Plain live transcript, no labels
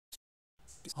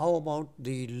How about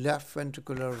the left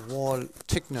ventricular wall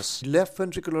thickness? Left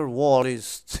ventricular wall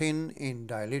is thin in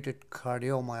dilated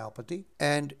cardiomyopathy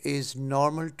and is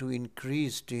normal to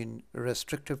increased in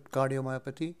restrictive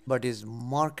cardiomyopathy, but is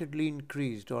markedly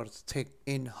increased or thick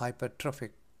in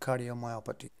hypertrophic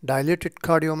cardiomyopathy. Dilated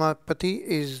cardiomyopathy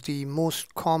is the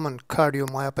most common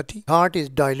cardiomyopathy. Heart is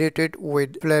dilated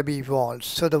with flabby walls.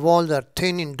 So the walls are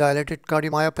thin in dilated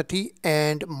cardiomyopathy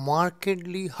and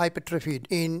markedly hypertrophied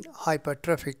in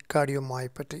hypertrophic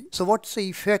cardiomyopathy. So what's the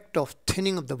effect of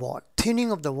thinning of the wall?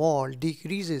 Thinning of the wall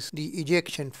decreases the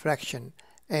ejection fraction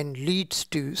and leads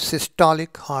to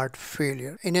systolic heart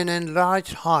failure. In an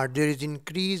enlarged heart, there is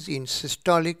increase in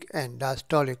systolic and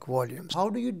diastolic volumes. How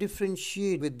do you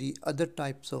differentiate with the other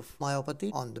types of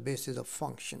myopathy on the basis of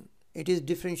function? It is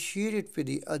differentiated with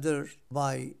the others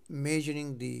by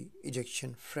measuring the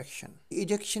ejection fraction.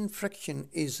 Ejection fraction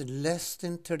is less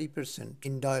than 30%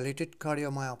 in dilated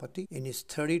cardiomyopathy and is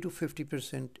 30 to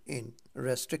 50% in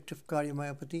restrictive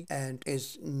cardiomyopathy and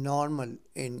is normal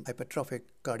in hypertrophic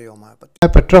cardiomyopathy.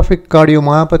 Hypertrophic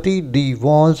cardiomyopathy, the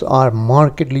walls are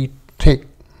markedly thick.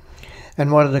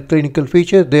 And what are the clinical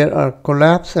features? There are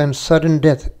collapse and sudden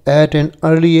death at an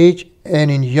early age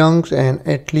and in young and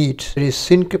athletes. There is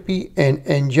syncope and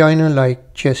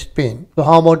angina-like chest pain. So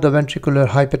how about the ventricular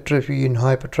hypertrophy in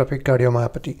hypertrophic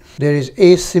cardiomyopathy? There is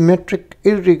asymmetric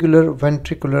irregular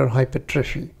ventricular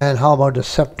hypertrophy. And how about the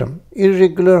septum?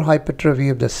 Irregular hypertrophy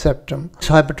of the septum. This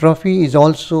hypertrophy is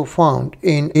also found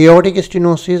in aortic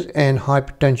stenosis and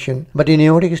hypertension. But in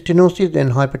aortic stenosis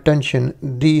and hypertension,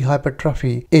 the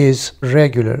hypertrophy is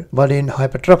regular. But in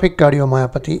hypertrophic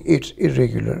cardiomyopathy, it's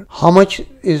irregular. How much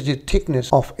is the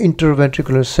thickness of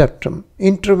interventricular septum?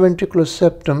 Interventricular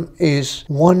septum is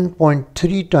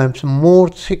 1.3 times more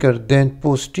thicker than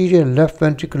posterior left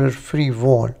ventricular free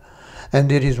wall, and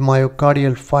there is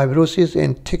myocardial fibrosis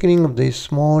and thickening of the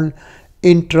small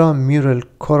intramural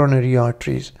coronary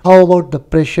arteries. How about the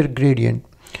pressure gradient?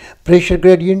 Pressure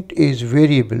gradient is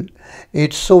variable.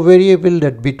 It's so variable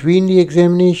that between the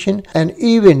examination and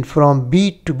even from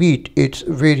beat to beat, it's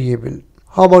variable.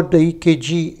 How about the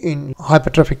EKG in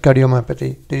hypertrophic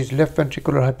cardiomyopathy? There is left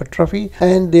ventricular hypertrophy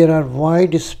and there are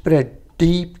widespread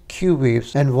deep Q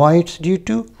waves. And why it's due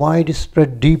to?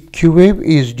 Widespread deep Q wave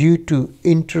is due to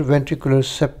interventricular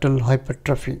septal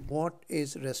hypertrophy. What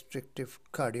is restrictive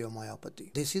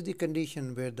cardiomyopathy? This is the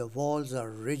condition where the walls are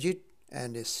rigid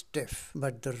and is stiff,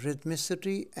 but the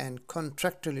rhythmicity and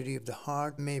contractility of the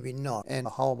heart may be not. And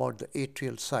how about the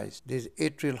atrial size? There is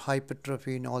atrial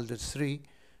hypertrophy in all the three,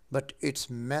 but it's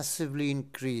massively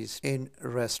increased in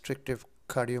restrictive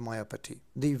cardiomyopathy.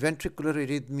 The ventricular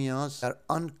arrhythmias are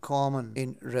uncommon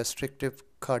in restrictive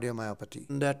cardiomyopathy.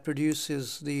 That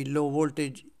produces the low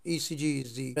voltage ECG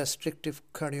is the restrictive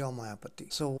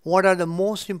cardiomyopathy. So what are the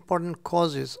most important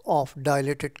causes of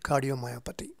dilated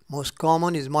cardiomyopathy? Most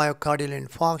common is myocardial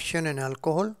infarction and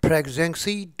alcohol.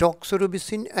 Praxanxy,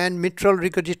 doxorubicin and mitral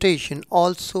regurgitation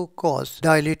also cause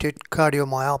dilated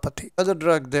cardiomyopathy. Other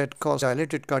drugs that cause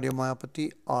dilated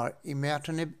cardiomyopathy are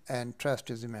imatinib and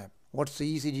trastuzumab. What's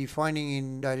the ECG finding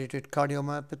in dilated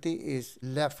cardiomyopathy is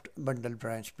left bundle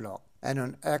branch block. And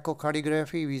on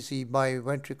echocardiography, we see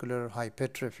biventricular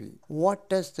hypertrophy. What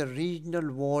does the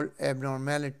regional wall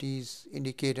abnormalities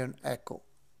indicate on echo?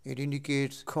 It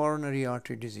indicates coronary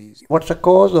artery disease. What's the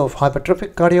cause of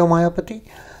hypertrophic cardiomyopathy?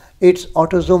 It's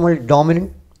autosomal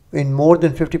dominant in more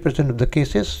than 50% of the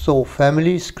cases, so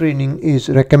family screening is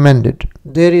recommended.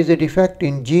 There is a defect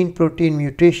in gene protein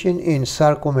mutation in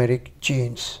sarcomeric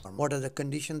genes. What are the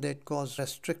conditions that cause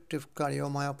restrictive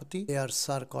cardiomyopathy? They are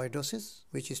sarcoidosis,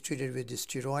 which is treated with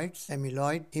steroids,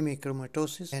 amyloid,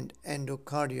 hemochromatosis, and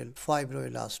endocardial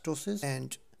fibroelastosis,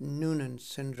 and Noonan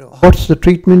syndrome. What's the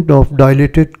treatment of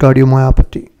dilated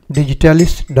cardiomyopathy?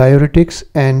 Digitalis, diuretics,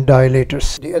 and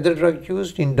dilators. The other drugs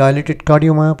used in dilated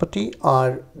cardiomyopathy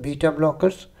are beta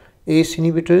blockers, ACE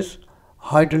inhibitors,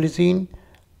 hydralazine,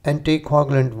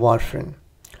 anticoagulant warfarin.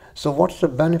 So what's the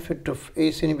benefit of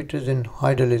ACE inhibitors and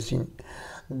hydralazine?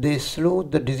 They slow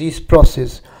the disease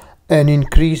process and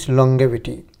increase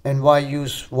longevity. And why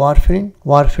use warfarin?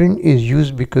 Warfarin is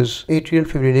used because atrial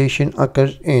fibrillation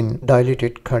occurs in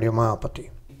dilated cardiomyopathy.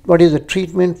 What is the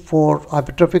treatment for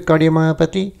hypertrophic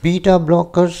cardiomyopathy? Beta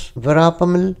blockers,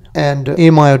 verapamil, and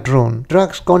amiodarone.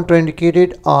 Drugs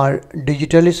contraindicated are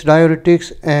digitalis,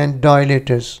 diuretics, and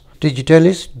dilators.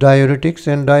 Digitalis, diuretics,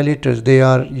 and dilators, they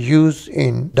are used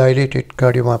in dilated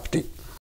cardiomyopathy.